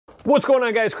What's going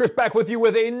on, guys? Chris back with you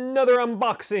with another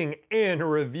unboxing and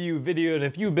review video. And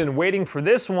if you've been waiting for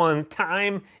this one,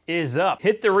 time is up.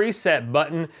 Hit the reset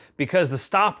button because the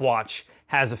stopwatch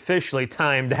has officially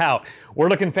timed out. We're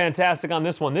looking fantastic on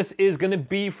this one. This is going to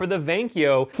be for the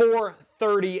Vankyo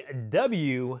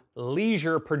 430W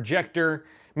leisure projector,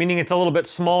 meaning it's a little bit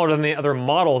smaller than the other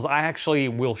models I actually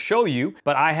will show you,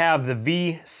 but I have the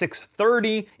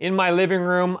V630 in my living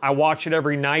room. I watch it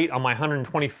every night on my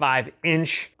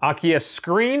 125-inch Akia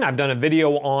screen. I've done a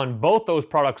video on both those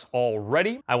products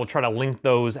already. I will try to link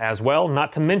those as well.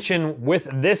 Not to mention with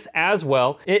this as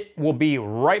well, it will be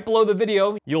right below the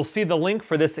video. You'll see the link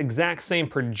for this exact same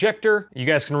projector. You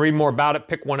guys can read more about it,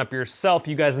 pick one up yourself.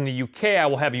 You guys in the UK, I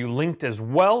will have you linked as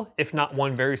well, if not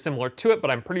one very similar to it,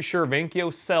 but I'm pretty sure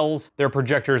Vankyo sells their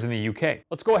projectors in the UK.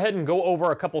 Let's go ahead and go over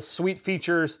a couple sweet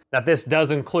features that this does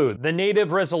include. The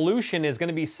native resolution is going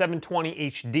to be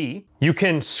 720 HD. You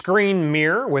can screen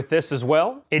mirror with this as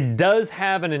well. It does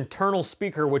have an internal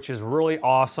speaker, which is really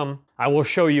awesome. I will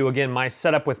show you again my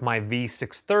setup with my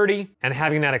V630, and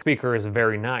having that speaker is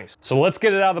very nice. So let's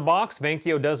get it out of the box.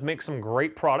 Vankyo does make some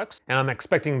great products, and I'm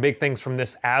expecting big things from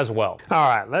this as well. All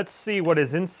right, let's see what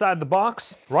is inside the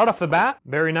box. Right off the bat,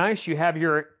 very nice. You have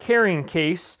your carrying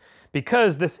case.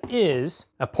 Because this is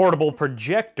a portable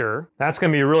projector, that's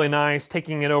gonna be really nice,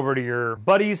 taking it over to your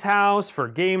buddy's house for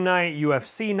game night,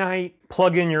 UFC night,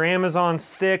 plug in your Amazon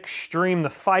stick, stream the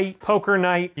fight, poker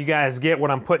night. You guys get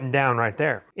what I'm putting down right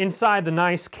there. Inside the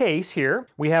nice case here,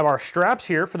 we have our straps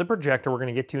here for the projector we're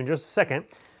gonna get to in just a second,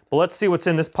 but let's see what's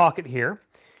in this pocket here.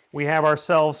 We have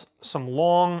ourselves some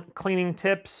long cleaning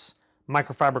tips,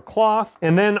 microfiber cloth,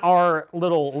 and then our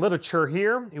little literature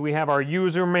here. We have our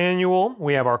user manual.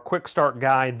 We have our quick start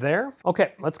guide there.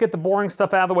 Okay, let's get the boring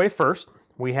stuff out of the way first.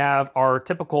 We have our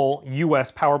typical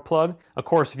US power plug. Of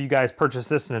course, if you guys purchase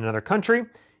this in another country,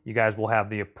 you guys will have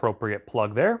the appropriate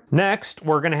plug there. Next,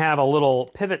 we're gonna have a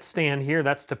little pivot stand here.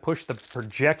 That's to push the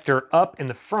projector up in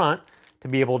the front to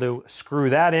be able to screw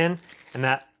that in, and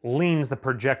that leans the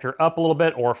projector up a little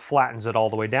bit or flattens it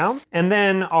all the way down. And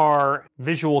then our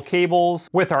visual cables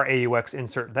with our AUX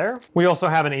insert there. We also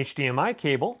have an HDMI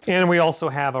cable, and we also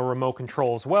have a remote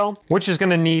control as well, which is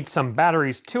gonna need some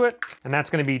batteries to it, and that's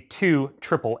gonna be 2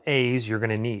 AAAs you're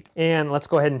gonna need. And let's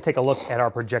go ahead and take a look at our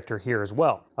projector here as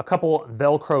well. A couple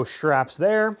Velcro straps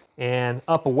there, and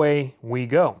up away we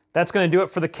go. That's gonna do it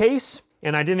for the case,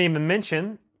 and I didn't even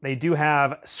mention they do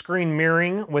have screen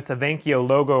mirroring with the Vankyo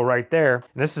logo right there.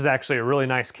 And this is actually a really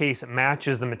nice case. It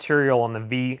matches the material on the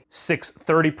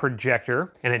V630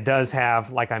 projector. And it does have,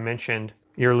 like I mentioned,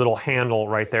 your little handle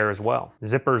right there as well.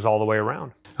 Zippers all the way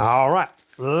around. All right,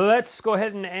 let's go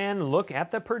ahead and look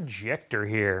at the projector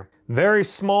here. Very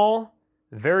small,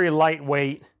 very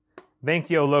lightweight.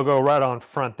 Vankyo logo right on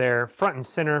front there, front and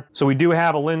center. So we do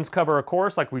have a lens cover, of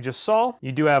course, like we just saw.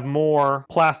 You do have more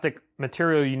plastic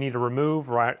material you need to remove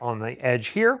right on the edge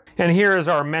here. And here is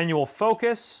our manual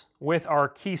focus with our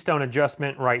keystone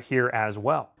adjustment right here as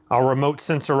well. Our remote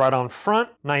sensor right on front,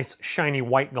 nice shiny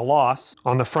white gloss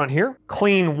on the front here.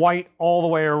 Clean white all the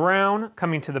way around.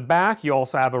 Coming to the back, you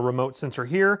also have a remote sensor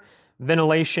here.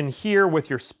 Ventilation here with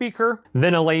your speaker,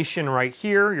 ventilation right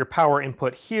here, your power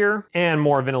input here, and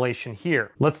more ventilation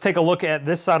here. Let's take a look at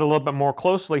this side a little bit more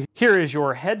closely. Here is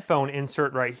your headphone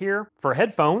insert right here for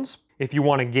headphones. If you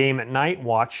want to game at night,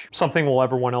 watch something while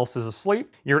everyone else is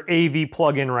asleep. Your AV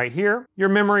plug-in right here. Your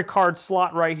memory card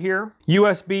slot right here.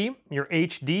 USB, your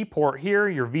HD port here,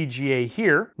 your VGA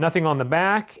here. Nothing on the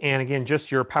back, and again,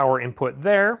 just your power input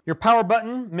there. Your power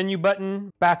button, menu button,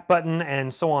 back button,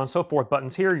 and so on and so forth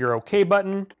buttons here. Your OK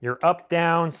button, your up,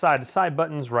 down, side to side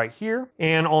buttons right here.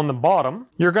 And on the bottom,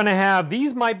 you're gonna have,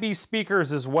 these might be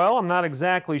speakers as well. I'm not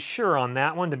exactly sure on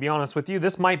that one, to be honest with you.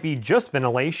 This might be just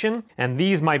ventilation, and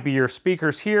these might be your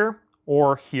speakers here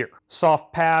or here.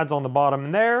 Soft pads on the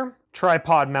bottom there,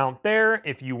 tripod mount there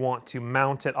if you want to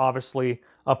mount it obviously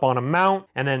up on a mount,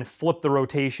 and then flip the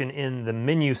rotation in the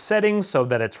menu settings so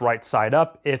that it's right side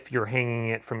up if you're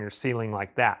hanging it from your ceiling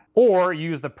like that. Or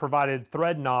use the provided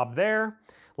thread knob there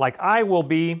like I will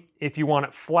be if you want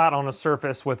it flat on a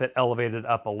surface with it elevated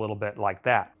up a little bit like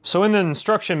that. So in the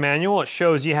instruction manual, it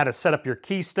shows you how to set up your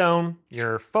keystone,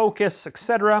 your focus,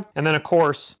 etc. And then of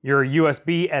course, your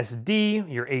USB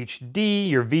SD, your HD,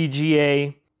 your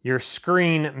VGA, your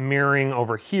screen mirroring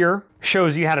over here.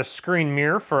 Shows you how to screen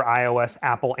mirror for iOS,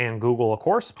 Apple, and Google, of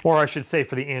course, or I should say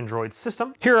for the Android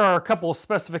system. Here are a couple of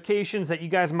specifications that you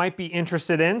guys might be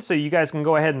interested in, so you guys can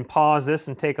go ahead and pause this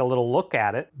and take a little look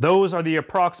at it. Those are the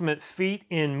approximate feet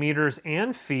in meters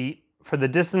and feet for the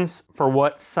distance for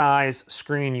what size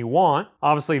screen you want.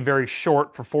 Obviously very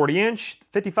short for 40 inch,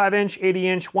 55 inch, 80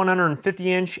 inch,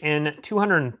 150 inch, and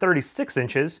 236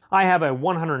 inches. I have a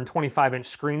 125 inch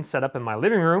screen set up in my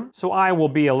living room, so I will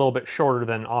be a little bit shorter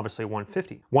than obviously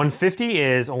 150. 150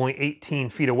 is only 18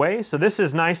 feet away, so this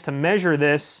is nice to measure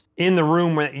this in the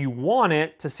room that you want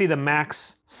it to see the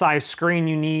max size screen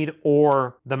you need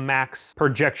or the max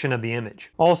projection of the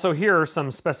image. Also, here are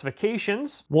some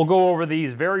specifications. We'll go over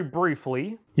these very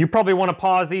briefly. You probably want to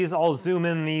pause these. I'll zoom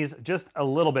in these just a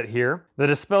little bit here. The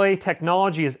display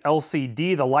technology is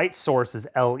LCD. The light source is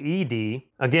LED.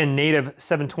 Again, native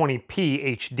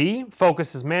 720p HD.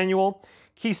 Focus is manual.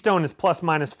 Keystone is plus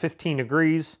minus 15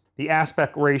 degrees. The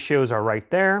aspect ratios are right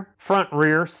there. Front,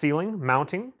 rear, ceiling,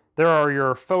 mounting. There are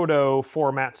your photo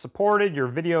formats supported, your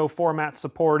video format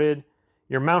supported,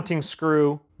 your mounting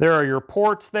screw. There are your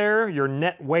ports there. Your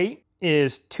net weight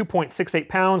is 2.68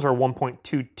 pounds or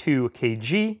 1.22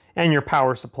 kg, and your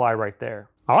power supply right there.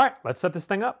 All right, let's set this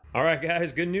thing up. All right,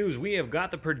 guys, good news. We have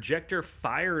got the projector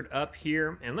fired up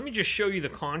here, and let me just show you the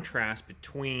contrast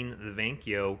between the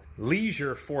Vankyo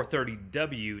Leisure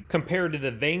 430W compared to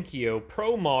the Vankyo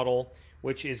Pro model,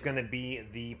 which is going to be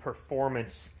the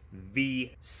Performance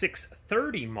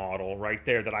V630 model right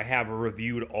there that I have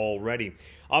reviewed already.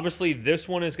 Obviously, this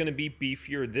one is going to be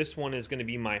beefier. This one is going to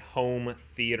be my home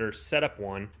theater setup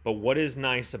one. But what is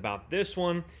nice about this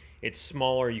one, it's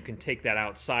smaller. You can take that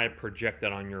outside, project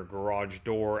that on your garage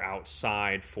door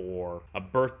outside for a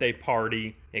birthday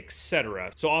party,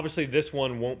 etc. So obviously this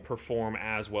one won't perform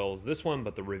as well as this one,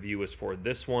 but the review is for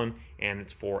this one, and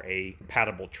it's for a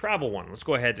compatible travel one. Let's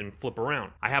go ahead and flip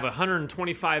around. I have a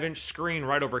 125-inch screen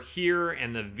right over here,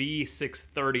 and the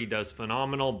V630 does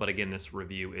phenomenal, but again, this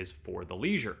review is for the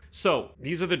Leisure. So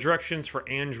these are the directions for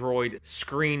Android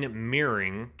screen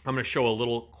mirroring. I'm going to show a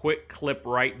little quick clip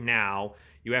right now.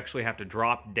 You actually have to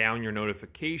drop down your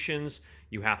notifications.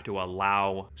 You have to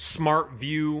allow Smart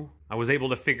View. I was able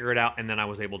to figure it out, and then I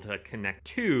was able to connect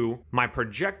to my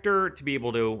projector to be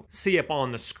able to see up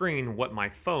on the screen what my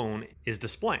phone is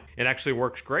displaying. It actually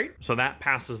works great, so that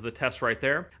passes the test right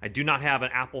there. I do not have an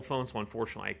Apple phone, so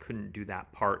unfortunately I couldn't do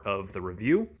that part of the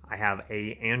review. I have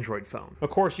an Android phone. Of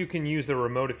course, you can use the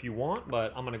remote if you want,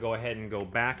 but I'm gonna go ahead and go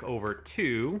back over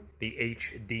to the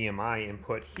HDMI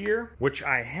input here, which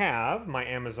I have my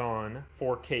Amazon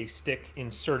 4K stick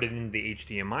inserted into the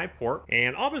HDMI port,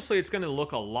 and obviously it's gonna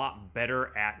look a lot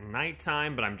better at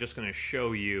nighttime, but I'm just going to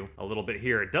show you a little bit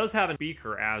here. It does have a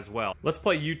speaker as well. Let's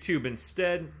play YouTube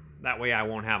instead. That way I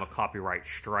won't have a copyright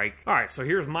strike. All right, so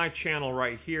here's my channel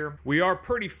right here. We are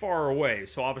pretty far away,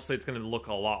 so obviously it's gonna look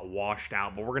a lot washed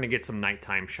out, but we're gonna get some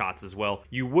nighttime shots as well.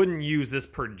 You wouldn't use this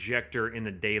projector in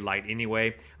the daylight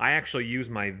anyway. I actually use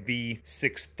my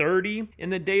V630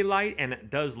 in the daylight, and it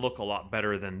does look a lot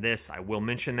better than this. I will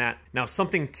mention that. Now,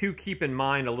 something to keep in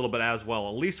mind a little bit as well,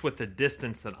 at least with the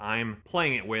distance that I'm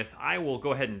playing it with, I will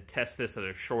go ahead and test this at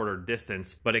a shorter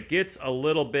distance, but it gets a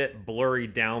little bit blurry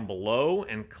down below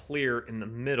and clear in the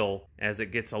middle as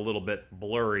it gets a little bit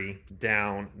blurry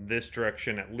down this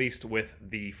direction, at least with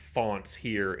the fonts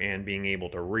here and being able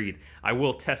to read. I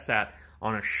will test that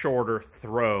on a shorter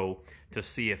throw to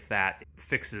see if that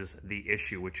fixes the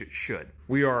issue, which it should.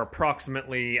 We are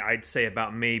approximately, I'd say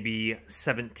about maybe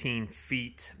 17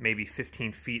 feet, maybe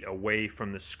 15 feet away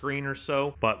from the screen or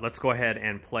so, but let's go ahead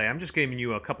and play. I'm just giving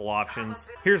you a couple options.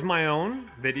 Here's my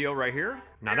own video right here.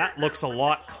 Now that looks a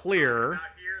lot clearer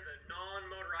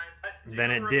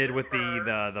than it did with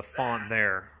the font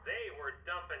there.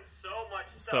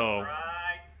 So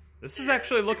this is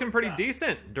actually looking pretty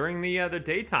decent during the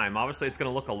daytime. Obviously it's going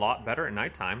to look a lot better at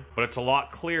nighttime, but it's a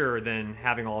lot clearer than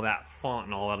having all that font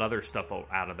and all that other stuff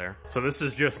out of there. So this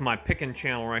is just my picking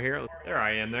channel right here. There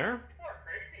I am there.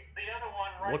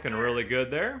 Looking really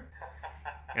good there.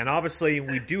 And obviously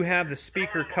we do have the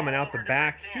speaker coming out the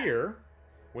back here,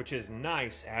 which is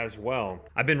nice as well.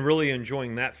 I've been really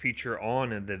enjoying that feature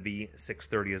on the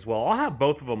V630 as well. I'll have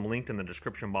both of them linked in the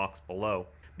description box below.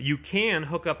 You can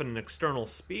hook up an external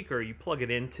speaker. You plug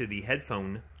it into the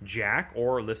headphone jack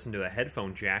or listen to a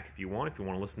headphone jack if you want. If you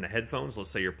want to listen to headphones, let's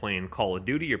say you're playing Call of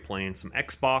Duty, you're playing some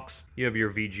Xbox, you have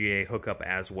your VGA hookup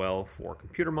as well for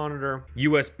computer monitor.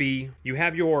 USB, you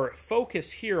have your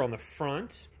focus here on the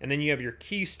front, and then you have your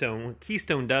keystone. What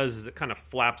keystone does is it kind of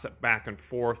flaps it back and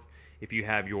forth if you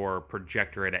have your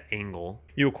projector at an angle.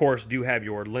 You, of course, do have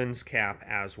your lens cap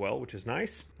as well, which is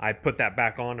nice. I put that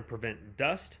back on to prevent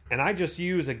dust. And I just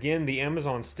use, again, the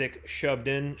Amazon stick shoved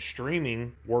in.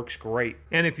 Streaming works great.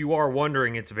 And if you are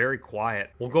wondering, it's very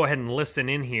quiet. We'll go ahead and listen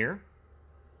in here.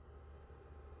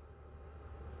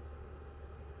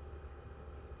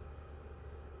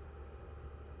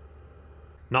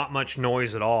 Not much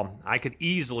noise at all. I could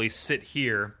easily sit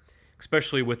here,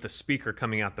 especially with the speaker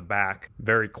coming out the back.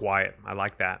 Very quiet. I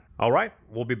like that. All right,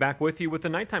 we'll be back with you with the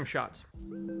nighttime shots.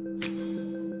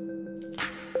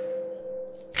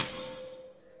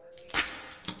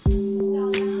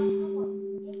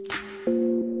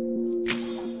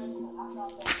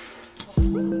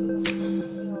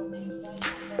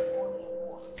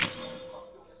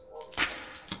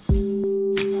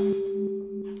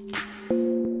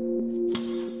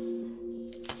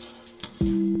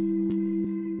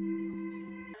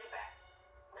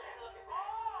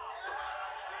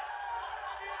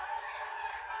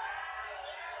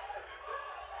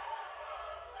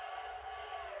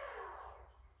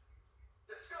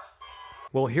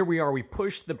 Well, here we are. We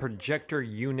pushed the projector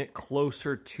unit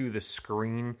closer to the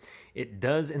screen. It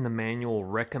does in the manual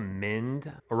recommend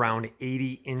around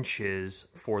 80 inches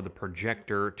for the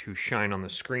projector to shine on the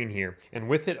screen here. And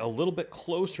with it a little bit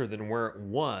closer than where it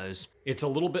was, it's a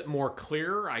little bit more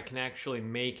clear. I can actually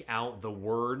make out the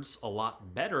words a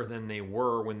lot better than they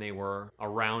were when they were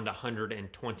around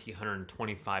 120,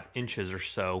 125 inches or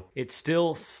so. It's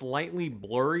still slightly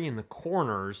blurry in the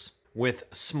corners with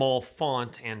small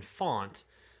font,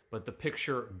 but the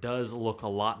picture does look a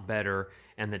lot better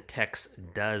and the text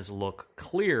does look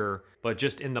clear, but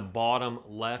just in the bottom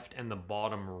left and the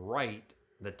bottom right,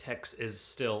 the text is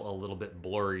still a little bit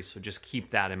blurry, so just keep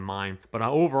that in mind. But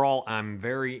overall, I'm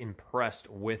very impressed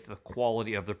with the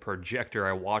quality of the projector.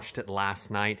 I watched it last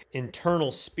night.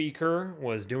 Internal speaker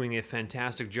was doing a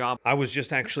fantastic job. I was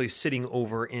just actually sitting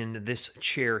over in this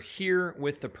chair here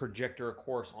with the projector, of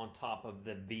course, on top of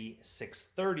the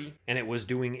V630, and it was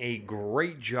doing a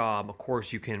great job. Of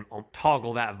course, you can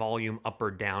toggle that volume up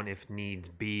or down if needs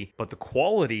be, but the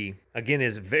quality, again,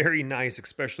 is very nice,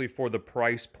 especially for the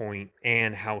price point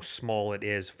and how small it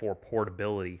is for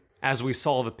portability. As we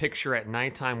saw, the picture at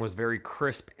nighttime was very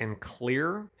crisp and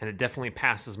clear, and it definitely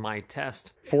passes my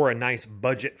test for a nice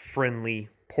budget-friendly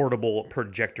portable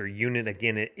projector unit.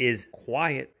 Again, it is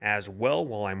quiet as well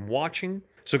while I'm watching.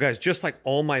 So guys, just like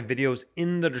all my videos,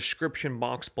 in the description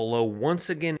box below,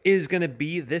 once again, is going to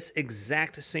be this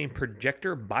exact same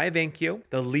projector by Vankyo,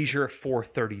 the Leisure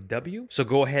 430W. So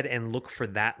go ahead and look for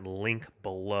that link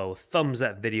below. Thumbs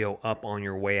that video up on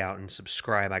your way out and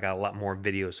subscribe. I got a lot more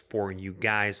videos for you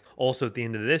guys. Also, at the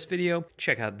end of this video,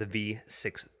 check out the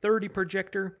V630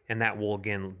 projector, and that will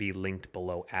again be linked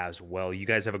below as well. You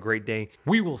guys have a great day.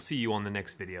 We will see you on the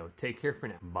next video. Take care for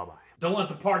now. Bye-bye. Don't let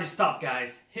the party stop,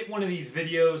 guys. Hit one of these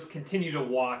videos, continue to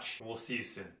watch, and we'll see you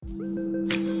soon.